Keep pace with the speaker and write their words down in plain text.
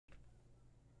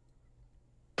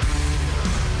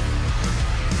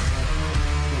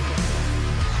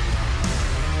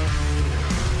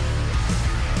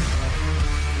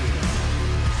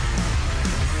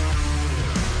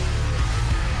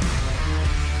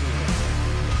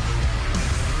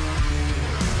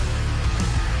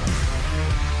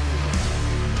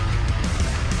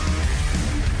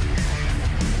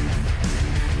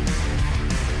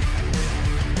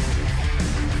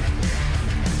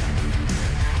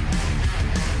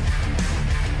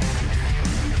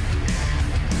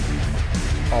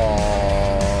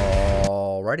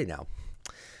Alrighty now.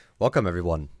 Welcome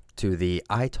everyone to the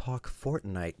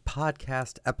ITalkFortnite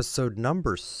podcast episode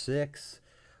number 6.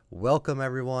 Welcome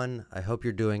everyone. I hope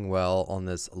you're doing well on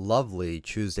this lovely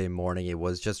Tuesday morning. It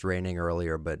was just raining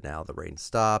earlier, but now the rain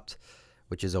stopped,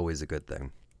 which is always a good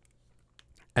thing.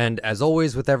 And as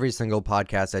always with every single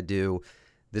podcast I do,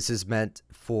 this is meant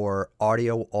for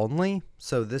audio only.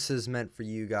 So this is meant for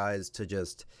you guys to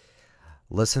just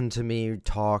listen to me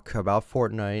talk about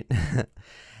Fortnite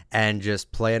and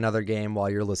just play another game while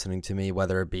you're listening to me,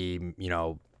 whether it be,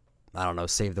 I don't know,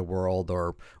 save the world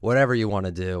or whatever you want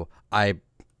to do.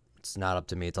 It's not up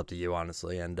to me. It's up to you,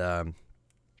 honestly. And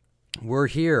we're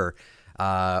here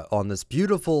on this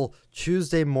beautiful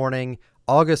Tuesday morning,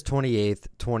 August 28th,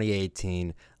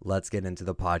 2018. Let's get into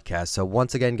the podcast. So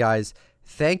once again, guys,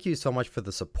 thank you so much for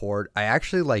the support. I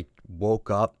actually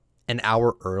woke up an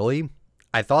hour early.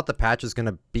 I thought the patch was going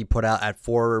to be put out at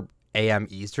 4 a.m.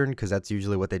 Eastern because that's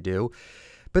usually what they do.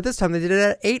 But this time they did it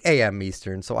at 8 a.m.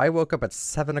 Eastern. So I woke up at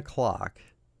 7 o'clock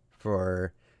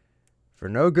for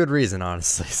no good reason,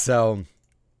 honestly. So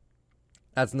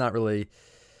that's not really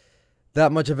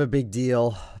that much of a big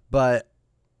deal. But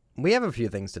we have a few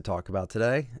things to talk about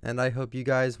today. And I hope you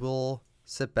guys will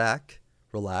sit back,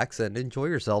 relax, and enjoy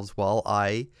yourselves while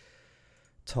I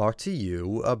talk to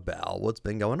you about what's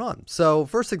been going on. So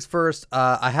first things first,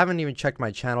 I haven't even checked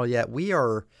my channel yet. We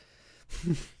are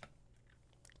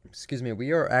excuse me,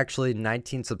 we are actually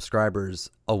 19 subscribers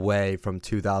away from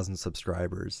 2,000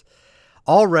 subscribers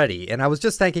already, and I was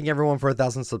just thanking everyone for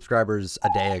 1,000 subscribers a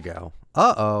day ago.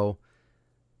 Fortnite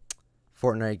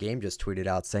game just tweeted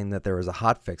out saying that there was a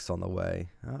hotfix on the way.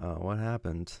 What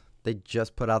happened? They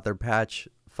just put out their patch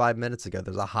 5 minutes ago.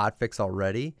 There's a hotfix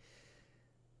already.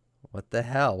 What the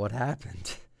hell? What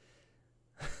happened?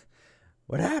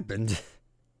 What happened?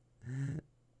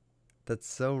 That's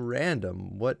so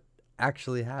random. What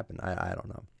actually happened? I don't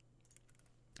know.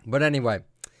 But anyway,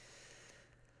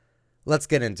 let's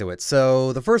get into it.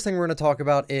 So the first thing we're going to talk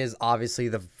about is obviously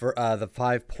the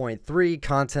 5.3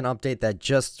 content update that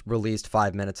just released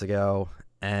 5 minutes ago.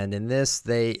 And in this,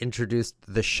 they introduced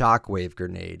the shockwave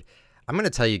grenade. I'm going to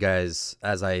tell you guys,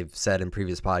 as I've said in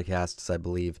previous podcasts, I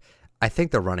believe, I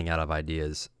think they're running out of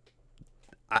ideas.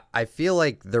 I feel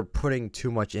like they're putting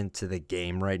too much into the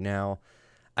game right now.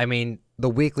 I mean, the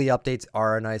weekly updates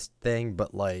are a nice thing,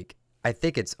 but I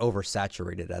think it's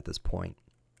oversaturated at this point.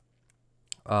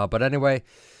 But anyway,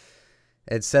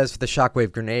 it says for the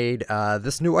shockwave grenade,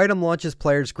 this new item launches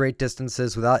players great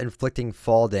distances without inflicting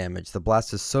fall damage. The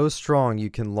blast is so strong you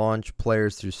can launch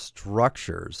players through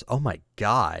structures. Oh my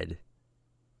god.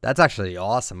 That's actually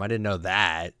awesome. I didn't know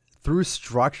that. Through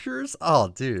structures? Oh,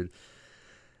 dude.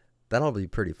 That'll be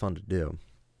pretty fun to do.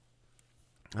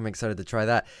 I'm excited to try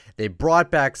that. They brought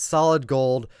back solid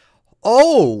gold.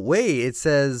 Oh, wait. It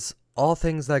says all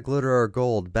things that glitter are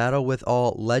gold. Battle with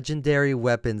all legendary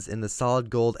weapons in the solid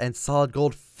gold and solid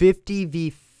gold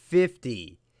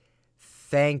 50v50.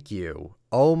 Thank you.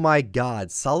 Oh my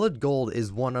god. Solid gold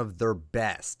is one of their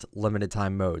best limited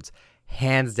time modes.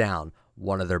 Hands down,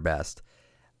 one of their best.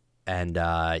 And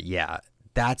yeah.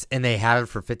 And they have it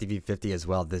for 50v50 as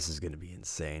well. This is going to be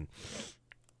insane.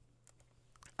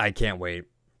 I can't wait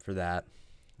for that.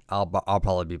 I'll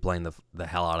probably be playing the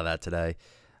hell out of that today.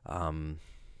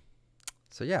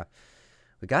 So yeah,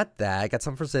 we got that. I got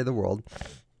something for Save the World.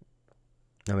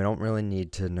 And we don't really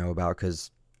need to know about because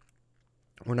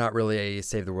we're not really a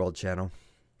Save the World channel.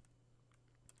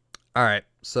 All right,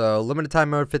 so limited time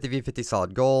mode 50v50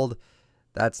 solid gold.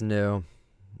 That's new.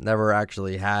 Never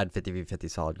actually had 50v50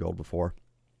 solid gold before.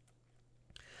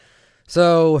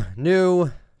 So,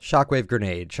 new shockwave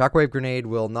grenade. Shockwave grenade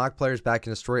will knock players back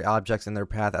and destroy objects in their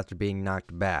path after being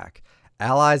knocked back.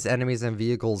 Allies, enemies, and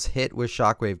vehicles hit with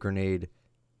shockwave grenade,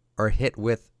 or hit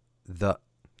with with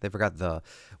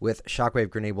shockwave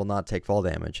grenade will not take fall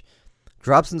damage.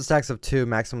 Drops in stacks of 2,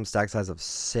 maximum stack size of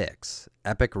 6.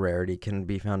 Epic rarity can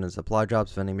be found in supply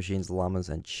drops, vending machines, llamas,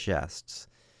 and chests.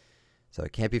 So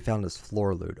it can't be found as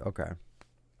floor loot. Okay.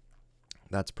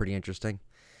 That's pretty interesting.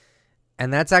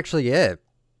 And that's actually it.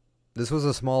 This was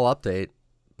a small update,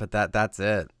 but that's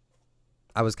it.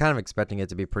 I was kind of expecting it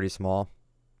to be pretty small.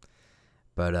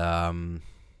 But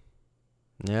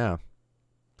yeah.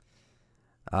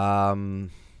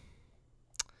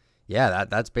 Yeah,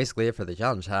 that's basically it for the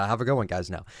challenge. Have a good one,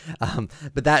 guys, now.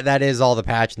 But that is all the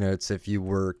patch notes if you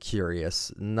were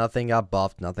curious. Nothing got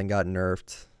buffed, nothing got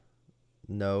nerfed.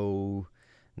 No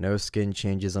skin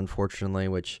changes, unfortunately,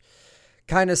 which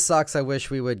kind of sucks. I wish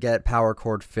we would get power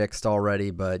cord fixed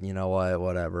already, but you know what?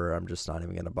 Whatever. I'm just not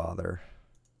even going to bother.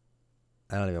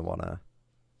 I don't even want to,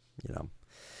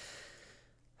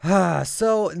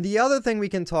 So the other thing we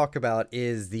can talk about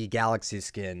is the Galaxy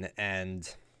skin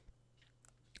and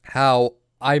how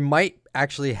I might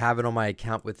actually have it on my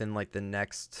account within like the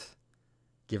next,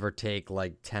 give or take,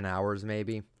 like 10 hours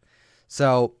maybe.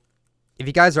 So if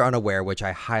you guys are unaware, which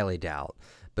I highly doubt,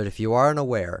 but if you are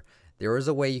unaware, there is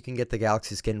a way you can get the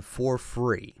Galaxy skin for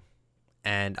free.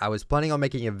 And I was planning on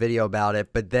making a video about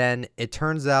it, but then it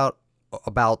turns out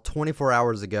about 24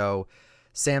 hours ago,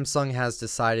 Samsung has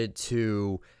decided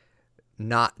to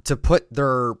not to put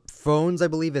their phones, I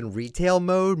believe, in retail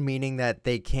mode, meaning that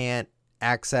they can't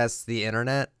access the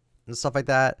internet and stuff like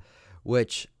that,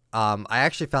 which I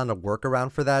actually found a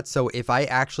workaround for that. So if I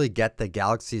actually get the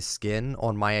Galaxy skin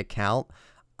on my account,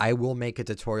 I will make a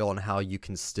tutorial on how you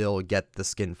can still get the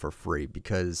skin for free,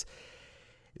 because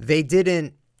they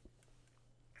didn't,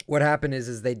 what happened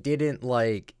is they didn't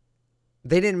make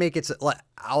it like,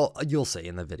 you'll see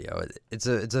in the video. It's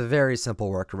a very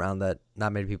simple workaround that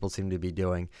not many people seem to be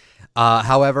doing.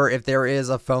 However, if there is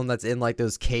a phone that's in like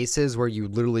those cases where you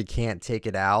literally can't take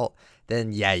it out,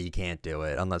 then yeah, you can't do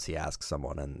it unless you ask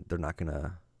someone, and they're not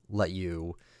gonna let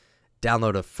you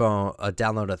download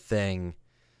a thing,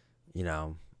 you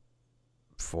know,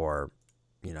 for,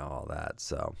 you know, all that.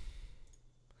 So,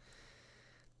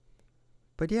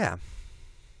 but yeah.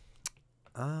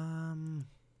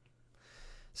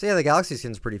 So yeah, the Galaxy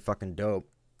skin's pretty fucking dope,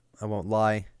 I won't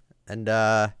lie. And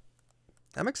I'm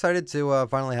excited to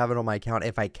finally have it on my account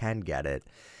if I can get it.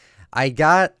 I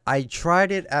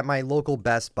tried it at my local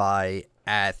Best Buy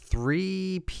at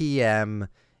 3 p.m.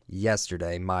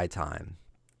 yesterday, my time.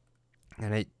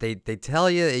 And they tell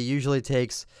you it usually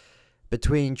takes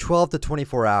between 12 to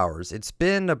 24 hours. It's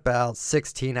been about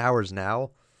 16 hours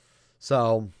now.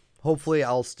 So hopefully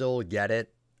I'll still get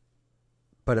it.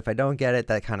 But if I don't get it,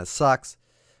 that kind of sucks.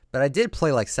 But I did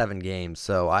play like 7 games,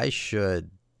 so I should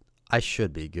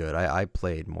be good. I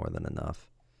played more than enough.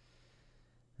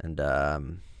 And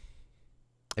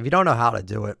if you don't know how to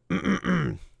do it,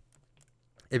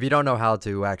 if you don't know how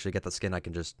to actually get the skin,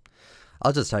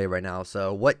 I'll just tell you right now.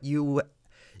 So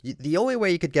the only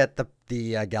way you could get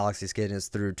the Galaxy skin is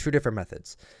through 2 different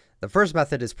methods. The first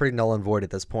method is pretty null and void at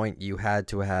this point. You had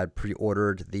to have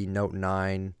pre-ordered the Note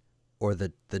 9 or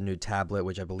the new tablet,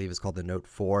 which I believe is called the Note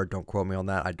 4. Don't quote me on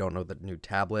that. I don't know the new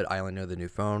tablet. I only know the new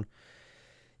phone.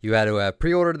 You had to have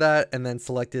pre-ordered that and then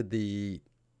selected the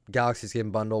Galaxy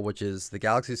skin bundle, which is the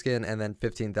Galaxy skin and then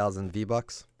 15,000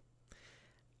 V-Bucks.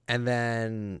 And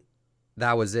then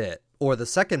that was it. Or the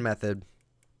second method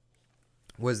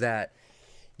was that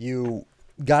you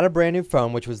got a brand new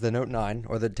phone, which was the Note 9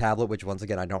 or the tablet, which once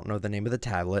again, I don't know the name of the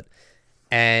tablet.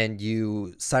 And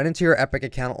you sign into your Epic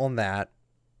account on that.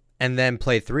 And then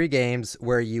play 3 games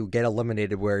where you get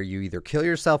eliminated, where you either kill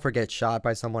yourself or get shot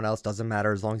by someone else. Doesn't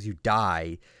matter, as long as you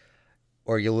die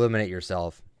or you eliminate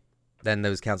yourself, then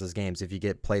those counts as games. If you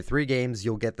play 3 games,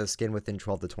 you'll get the skin within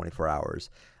 12 to 24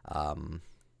 hours.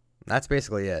 That's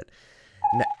basically it.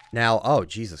 Now, oh,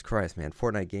 Jesus Christ, man.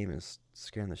 Fortnite game is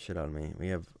scaring the shit out of me. We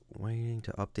have waiting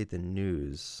to update the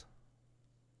news.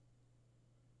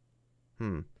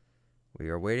 We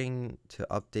are waiting to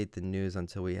update the news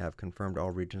until we have confirmed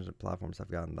all regions and platforms have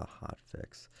gotten the hot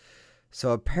fix.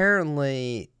 So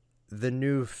apparently the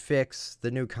new fix,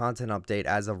 the new content update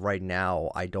as of right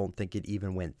now, I don't think it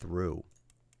even went through.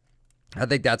 I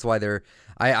think that's why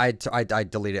I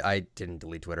deleted, I didn't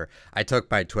delete Twitter. I took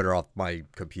my Twitter off my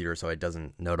computer so it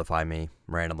doesn't notify me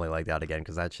randomly like that again,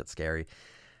 because that shit's scary.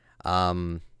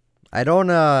 I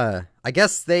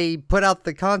guess they put out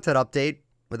the content update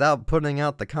without putting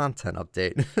out the content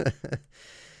update,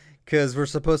 because we're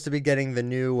supposed to be getting the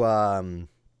new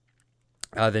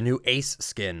Ace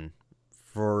skin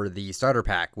for the starter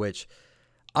pack. Which,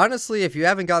 honestly, if you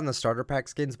haven't gotten the starter pack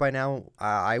skins by now,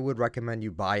 I would recommend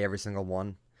you buy every single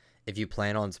one if you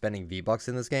plan on spending V-Bucks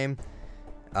in this game.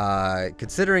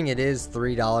 Considering it is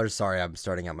 $3. Sorry, I'm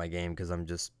starting out my game because I'm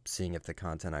just seeing if the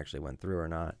content actually went through or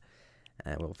not,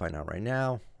 and we'll find out right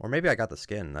now. Or maybe I got the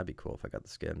skin. That'd be cool if I got the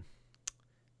skin.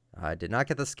 I did not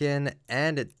get the skin,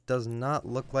 and it does not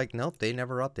look like... Nope, they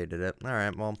never updated it.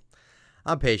 Alright, well,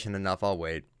 I'm patient enough. I'll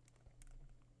wait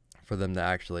for them to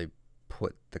actually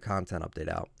put the content update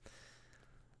out.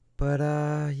 But,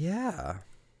 yeah.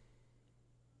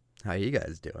 How you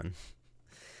guys doing?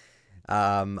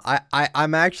 I'm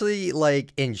actually,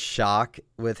 like, in shock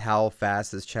with how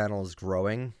fast this channel is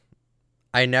growing.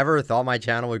 I never thought my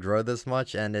channel would grow this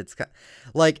much, and it's...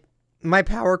 like... my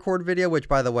power cord video, which,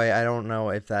 by the way, I don't know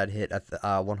if that hit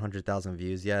 100,000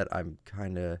 views yet. I'm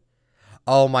kind of...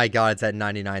 oh, my God. It's at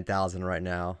 99,000 right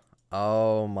now.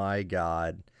 Oh, my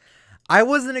God. I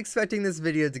wasn't expecting this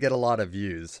video to get a lot of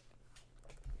views.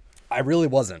 I really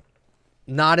wasn't.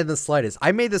 Not in the slightest.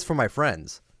 I made this for my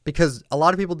friends because a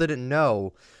lot of people didn't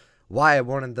know why I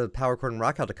wanted the power chord and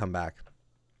rock out to come back.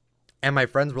 And my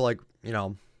friends were like, you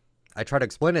know, I tried to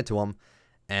explain it to them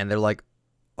and they're like,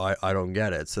 I don't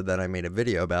get it. So then I made a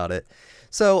video about it.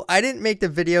 So I didn't make the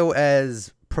video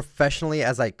as professionally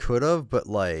as I could have, but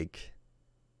like,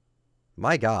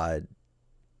 my God,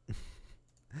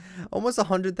 almost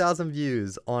 100,000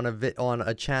 views on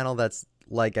a channel that's,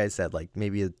 like I said, like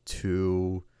maybe a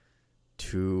 2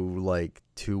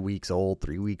 weeks old,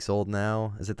 3 weeks old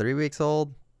now. Is it 3 weeks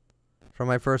old from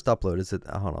my first upload? Is it?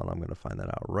 Hold on, I'm gonna find that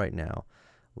out right now,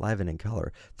 live and in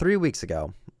color. 3 weeks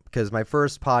ago, because my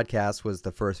first podcast was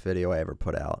the first video I ever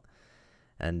put out,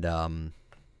 and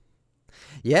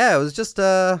yeah, it was just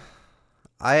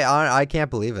I can't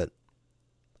believe it.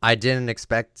 I didn't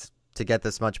expect to get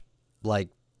this much like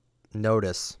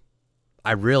notice.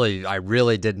 I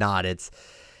really did not. It's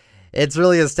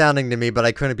really astounding to me, but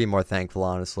I couldn't be more thankful,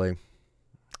 honestly.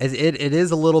 It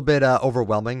is a little bit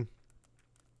overwhelming,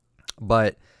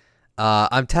 but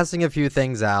I'm testing a few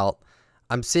things out.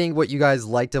 I'm seeing what you guys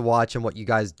like to watch and what you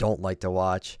guys don't like to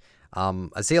watch.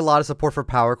 I see a lot of support for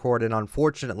power chord, and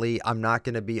unfortunately, I'm not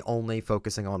going to be only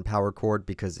focusing on power chord,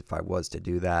 because if I was to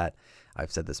do that, I've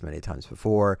said this many times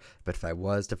before, but if I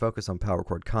was to focus on power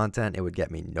chord content, it would get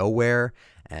me nowhere,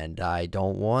 and I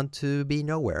don't want to be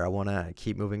nowhere. I want to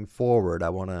keep moving forward. I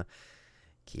want to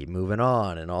keep moving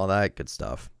on and all that good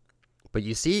stuff. But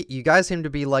you see, you guys seem to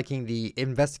be liking the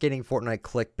investigating Fortnite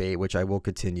clickbait, which I will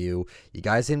continue. You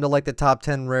guys seem to like the top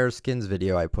 10 rare skins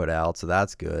video I put out, so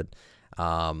that's good.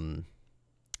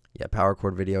 Yeah, power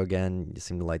chord video again. You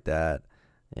seem to like that.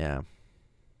 Yeah,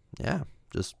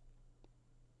 just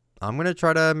I'm gonna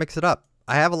try to mix it up.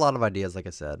 I have a lot of ideas, like I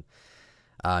said.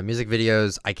 Music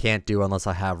videos I can't do unless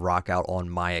I have rock out on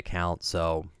my account,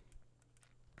 so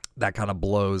that kind of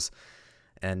blows.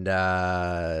 And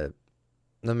the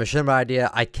machinima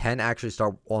idea, I can actually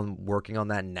start working on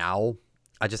that now.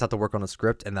 I just have to work on a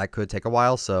script, and that could take a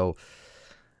while, so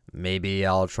maybe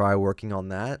I'll try working on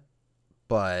that.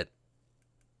 But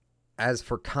as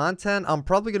for content, I'm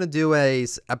probably going to do a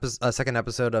second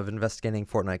episode of investigating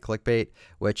Fortnite clickbait,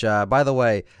 which, by the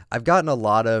way, I've gotten a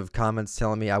lot of comments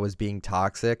telling me I was being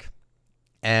toxic.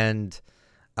 And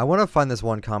I want to find this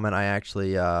one comment. I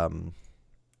actually, I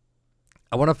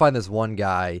want to find this one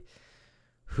guy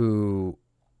who,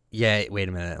 yeah, wait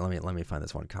a minute. Let me find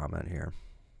this one comment here.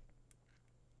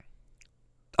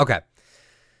 Okay.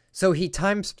 So he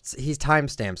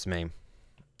timestamps me.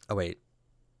 Oh, wait.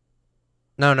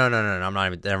 No. I'm not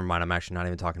even. Never mind. I'm actually not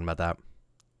even talking about that.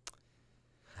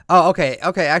 Oh, okay.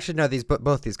 Actually, no.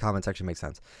 Both these comments actually make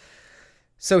sense.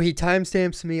 So he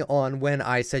timestamps me on when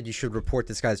I said you should report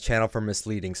this guy's channel for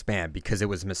misleading spam, because it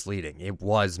was misleading. It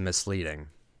was misleading.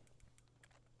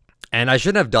 And I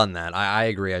shouldn't have done that. I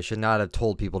agree. I should not have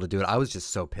told people to do it. I was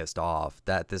just so pissed off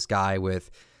that this guy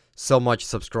with so much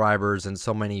subscribers and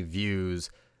so many views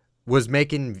was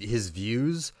making his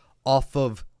views off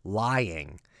of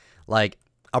lying. Like,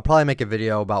 I'll probably make a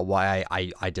video about why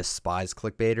I despise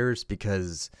clickbaiters,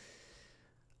 because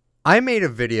I made a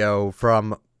video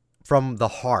from the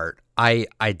heart.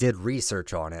 I did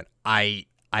research on it. I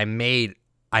made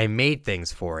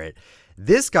things for it.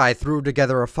 This guy threw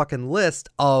together a fucking list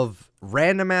of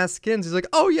random ass skins. He's like,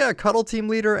 oh yeah, Cuddle Team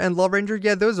Leader and Love Ranger,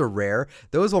 yeah, those are rare.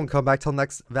 Those won't come back till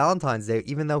next Valentine's Day,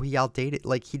 even though he outdated,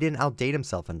 like, he didn't outdate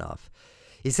himself enough.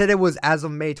 He said it was as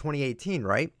of May 2018,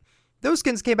 right? Those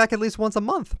skins came back at least once a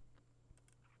month.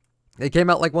 They came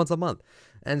out like once a month.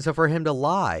 And so for him to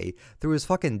lie through his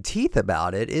fucking teeth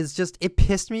about it is just, it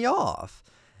pissed me off.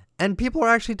 And people are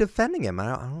actually defending him.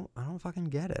 I don't fucking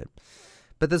get it.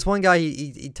 But this one guy,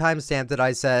 he timestamped it.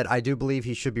 I said, I do believe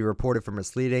he should be reported for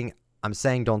misleading. I'm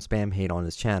saying don't spam hate on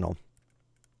his channel.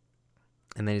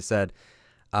 And then he said,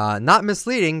 not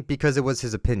misleading because it was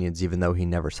his opinions, even though he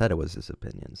never said it was his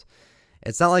opinions.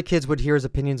 It's not like kids would hear his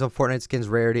opinions on Fortnite skins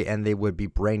rarity and they would be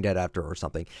brain dead after or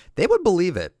something. They would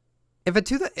believe it. If a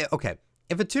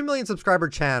 2 million subscriber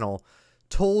channel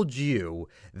told you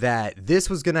that this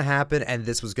was going to happen and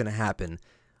this was going to happen,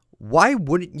 why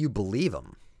wouldn't you believe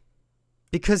him?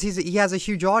 Because he has a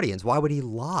huge audience. Why would he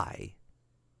lie?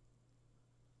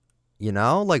 You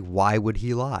know, like, why would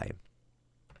he lie?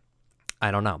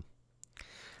 I don't know.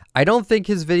 I don't think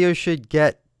his video should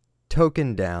get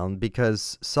token down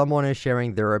because someone is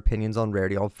sharing their opinions on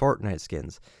rarity on Fortnite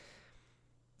skins.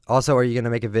 Also, are you going to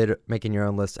make a vid making your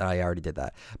own list? I already did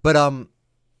that. But,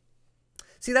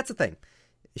 see, that's the thing.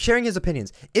 Sharing his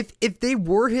opinions. If they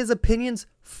were his opinions,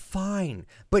 fine.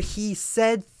 But he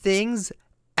said things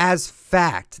as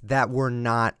fact that were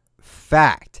not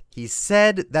fact. He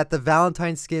said that the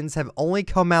Valentine skins have only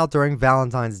come out during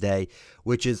Valentine's Day,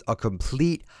 which is a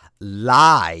complete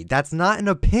lie. That's not an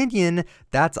opinion.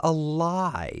 That's a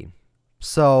lie.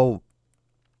 So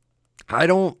I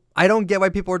don't get why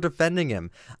people are defending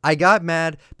him. I got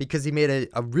mad because he made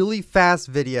a really fast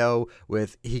video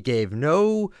with, he gave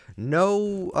no he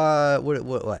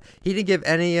didn't give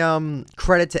any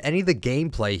credit to any of the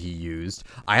gameplay he used.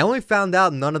 I only found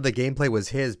out none of the gameplay was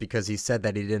his because he said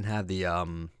that he didn't have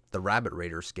the Rabbit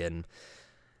Raider skin.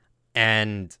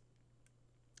 And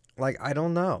like, I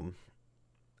don't know.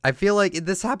 I feel like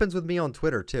this happens with me on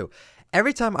Twitter too.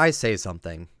 Every time I say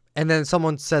something and then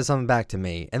someone says something back to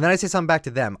me, and then I say something back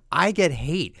to them, I get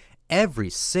hate every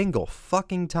single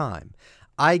fucking time.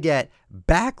 I get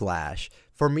backlash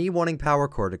for me wanting Power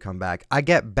Chord to come back. I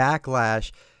get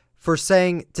backlash for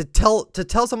saying to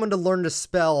tell someone to learn to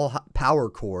spell Power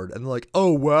Chord, and they're like,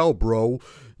 "Oh wow, bro,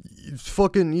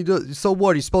 so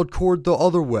what? He spelled chord the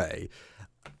other way."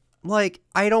 Like,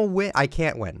 I don't win. I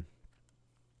can't win.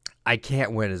 I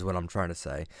can't win is what I'm trying to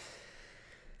say.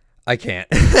 I can't.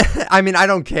 I mean, I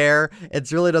don't care.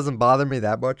 It really doesn't bother me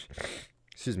that much.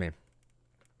 Excuse me.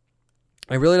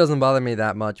 It really doesn't bother me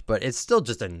that much, but it's still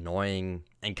just annoying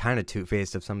and kind of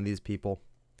two-faced of some of these people.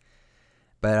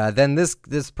 But then this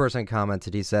person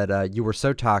commented. He said, "You were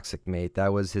so toxic, mate."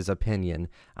 That was his opinion.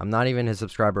 I'm not even his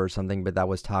subscriber or something, but that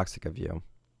was toxic of you.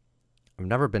 I've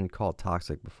never been called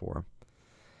toxic before.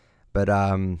 But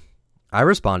I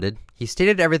responded. He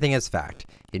stated everything as fact.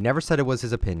 He never said it was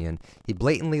his opinion. He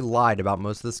blatantly lied about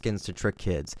most of the skins to trick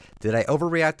kids. Did I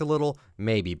overreact a little?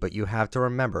 Maybe, but you have to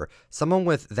remember, someone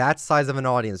with that size of an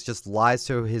audience just lies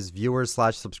to his viewers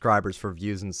 / subscribers for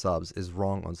views and subs is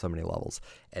wrong on so many levels.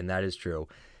 And that is true.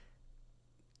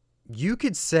 You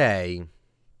could say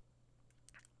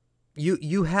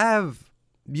you have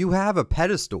a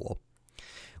pedestal.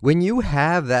 When you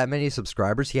have that many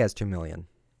subscribers, he has 2 million.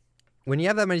 When you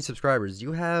have that many subscribers,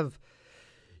 you have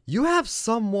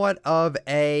somewhat of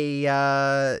a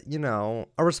a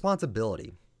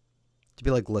responsibility to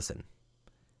be like, listen,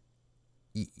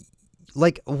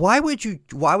 like, why would you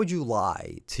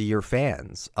lie to your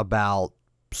fans about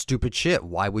stupid shit?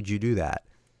 Why would you do that?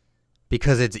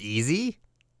 Because it's easy?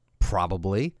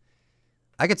 Probably.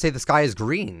 I could say the sky is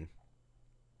green.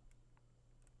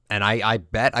 And I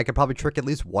bet I could probably trick at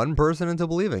least one person into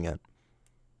believing it.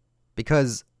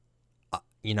 Because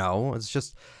it's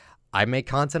just, I make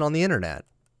content on the internet,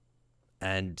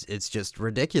 and it's just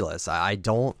ridiculous. I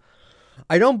don't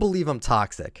believe I'm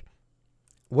toxic.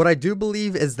 What I do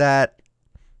believe is that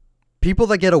people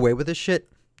that get away with this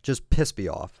shit just piss me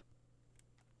off.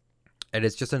 And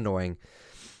it's just annoying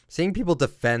seeing people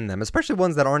defend them, especially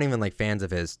ones that aren't even like fans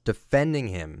of his, defending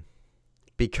him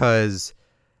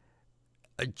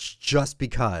just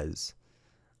because,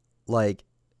 like,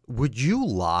 would you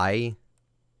lie?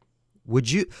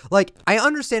 Would you, like, I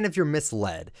understand if you're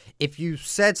misled, if you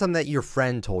said something that your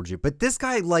friend told you, but this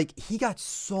guy, like, he got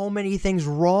so many things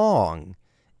wrong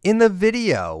in the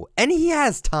video, and he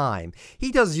has time.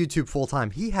 He does YouTube full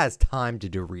time. He has time to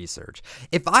do research.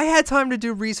 If I had time to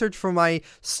do research for my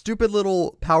stupid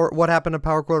little what happened to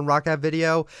Power Chord and Rock That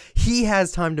video, he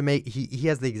has time to make, he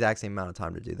has the exact same amount of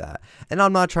time to do that. And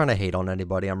I'm not trying to hate on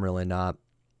anybody. I'm really not,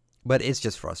 but it's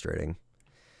just frustrating.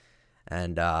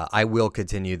 And I will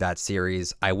continue that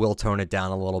series. I will tone it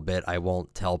down a little bit. I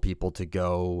won't tell people to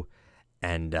go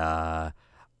and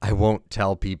I won't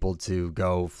tell people to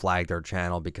go flag their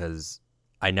channel, because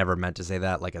I never meant to say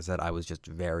that. Like I said, I was just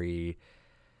very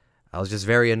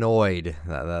annoyed.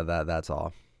 That's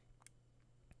all.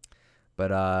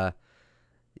 But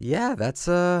yeah, that's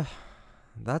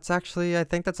actually, I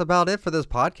think that's about it for this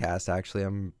podcast.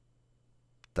 Actually,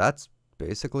 that's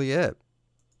basically it.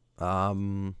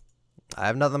 I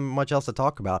have nothing much else to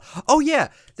talk about. Oh yeah,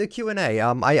 the Q&A.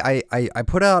 I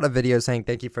put out a video saying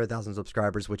thank you for 1,000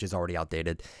 subscribers, which is already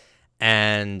outdated.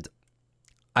 And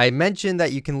I mentioned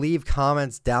that you can leave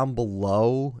comments down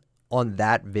below on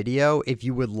that video if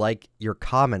you would like your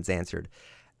comments answered.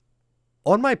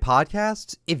 On my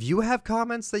podcast, if you have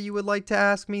comments that you would like to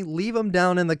ask me, leave them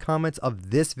down in the comments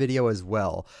of this video as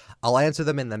well. I'll answer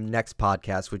them in the next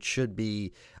podcast, which should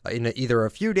be in either a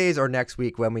few days or next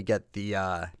week when we get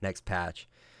the next patch.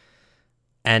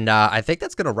 And I think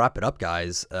that's gonna wrap it up,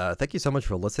 guys. Thank you so much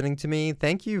for listening to me.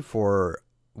 Thank you for,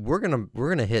 we're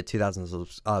gonna hit 2,000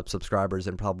 subscribers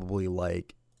in probably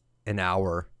like an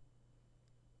hour.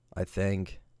 I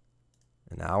think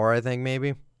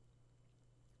maybe.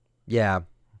 Yeah,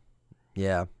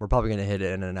 we're probably going to hit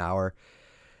it in an hour.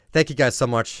 Thank you guys so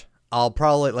much. I'll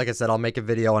probably, like I said, I'll make a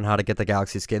video on how to get the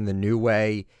Galaxy skin the new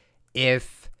way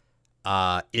if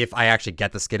If I actually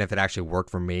get the skin, if it actually worked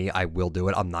for me, I will do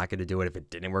it. I'm not going to do it if it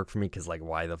didn't work for me, because, like,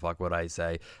 why the fuck would I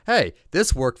say, hey,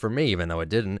 this worked for me, even though it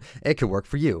didn't? It could work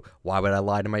for you. Why would I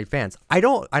lie to my fans? I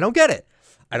don't get it.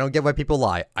 I don't get why people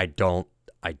lie. I don't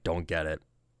get it.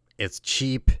 It's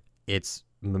cheap. It's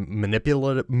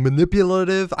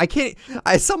manipulative. I can't.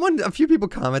 A few people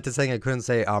commented saying I couldn't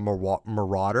say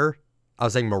marauder. I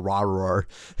was saying marauder.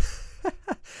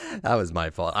 That was my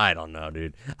fault. I don't know,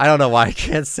 dude. I don't know why I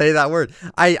can't say that word.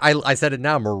 I said it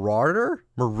now. Marauder?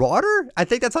 I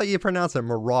think that's how you pronounce it.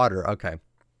 Marauder. Okay.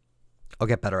 I'll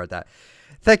get better at that.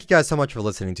 Thank you guys so much for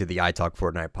listening to the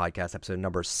ITalkFortnite podcast, episode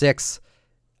number 6.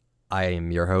 I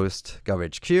am your host,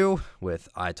 GovHQ, with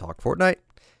ITalkFortnite.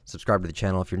 Subscribe to the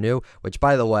channel if you're new, which,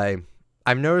 by the way,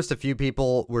 I've noticed a few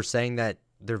people were saying that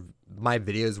my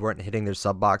videos weren't hitting their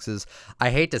sub boxes. I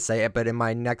hate to say it, but in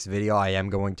my next video, I am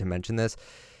going to mention this.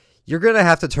 You're going to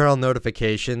have to turn on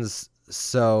notifications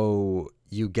so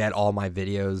you get all my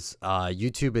videos.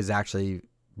 YouTube is actually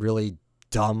really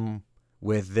dumb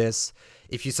with this.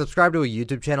 If you subscribe to a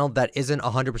YouTube channel, that isn't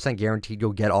 100% guaranteed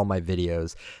you'll get all my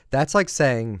videos. That's like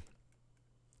saying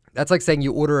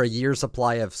you order a year's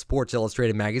supply of Sports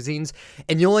Illustrated magazines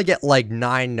and you only get like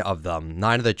 9 of them,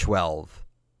 9 of the 12.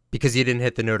 Because you didn't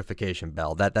hit the notification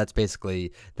bell. That's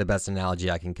basically the best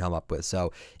analogy I can come up with.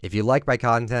 So if you like my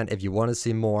content, if you want to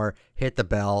see more, hit the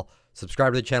bell,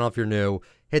 subscribe to the channel if you're new,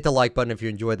 hit the like button if you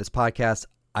enjoyed this podcast.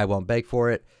 I won't beg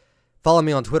for it. Follow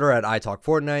me on Twitter at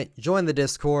ITalkFortnite. Join the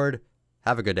Discord.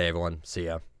 Have a good day, everyone. See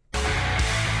ya.